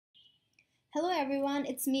Hello everyone,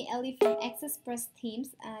 it's me Ellie from AccessPress Themes.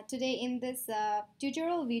 Today in this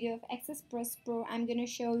tutorial video of AccessPress Pro, I'm going to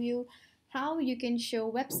show you how you can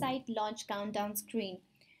show website launch countdown screen.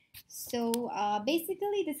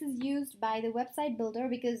 Basically this is used by the website builder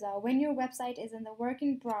because when your website is in the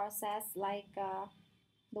working process like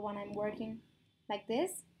the one I'm working like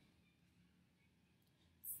this.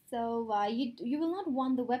 You will not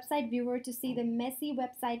want the website viewer to see the messy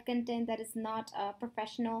website content that is not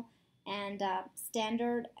professional and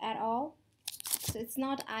standard at all. So it's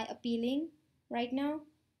not eye appealing right now.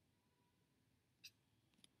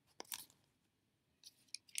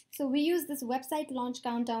 So we use this website launch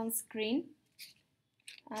countdown screen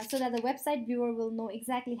so that the website viewer will know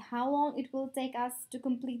exactly how long it will take us to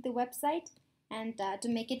complete the website and to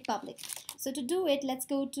make it public. So to do it, let's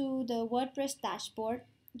go to the WordPress dashboard.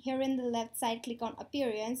 Here in the left side, click on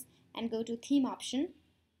Appearance and go to Theme option.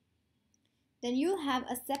 Then you'll have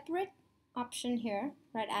a separate option here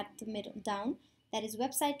right at the middle down, that is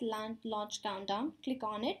website launch countdown. Click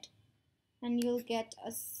on it and you'll get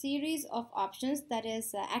a series of options, that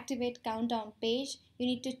is activate countdown page. You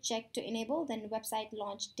need to check to enable. Then website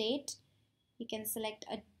launch date, you can select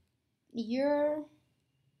a year,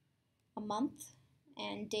 a month,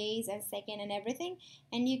 and days and second and everything.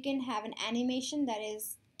 And you can have an animation, that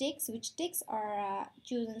is ticks, which ticks are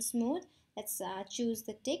chosen smooth. Let's choose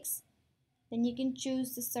the ticks. Then you can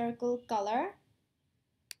choose the circle color.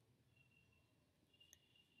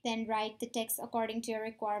 Then write the text according to your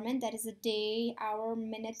requirement, that is a day, hour,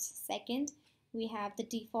 minute, second. We have the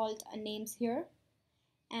default names here.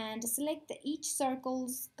 And select each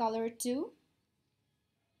circle's color too.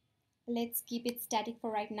 Let's keep it static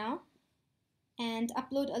for right now. And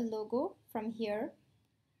upload a logo from here.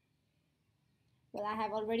 Well, I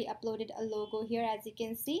have already uploaded a logo here, as you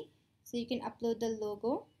can see. So you can upload the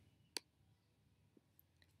logo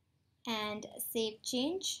and save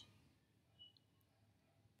change.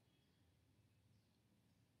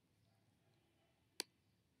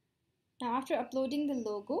 Now after uploading the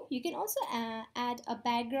logo, you can also add a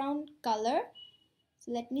background color.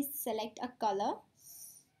 So let me select a color.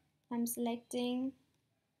 I'm selecting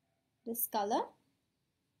this color.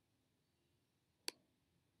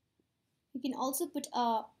 You can also put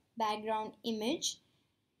a background image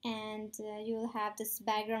and you'll have this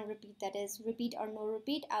background repeat, that is repeat or no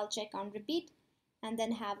repeat. I'll check on repeat, and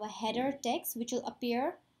then have a header text which will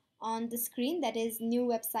appear on the screen, that is new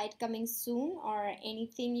website coming soon or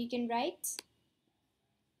anything you can write.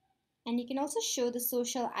 And you can also show the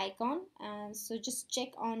social icon, so just check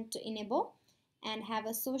on to enable and have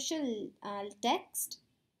a social text,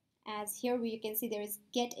 as here you can see there is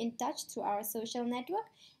get in touch through our social network,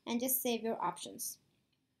 and just save your options.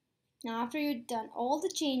 Now after you've done all the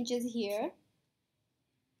changes here,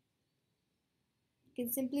 you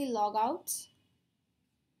can simply log out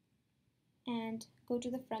and go to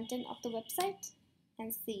the front end of the website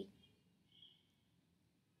and see.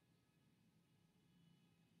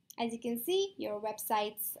 As you can see, your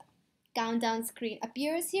website's countdown screen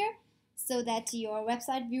appears here, so that your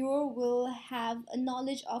website viewer will have a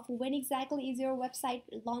knowledge of when exactly is your website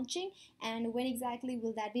launching and when exactly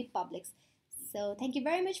will that be public. So thank you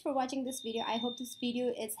very much for watching this video. I hope this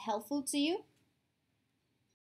video is helpful to you.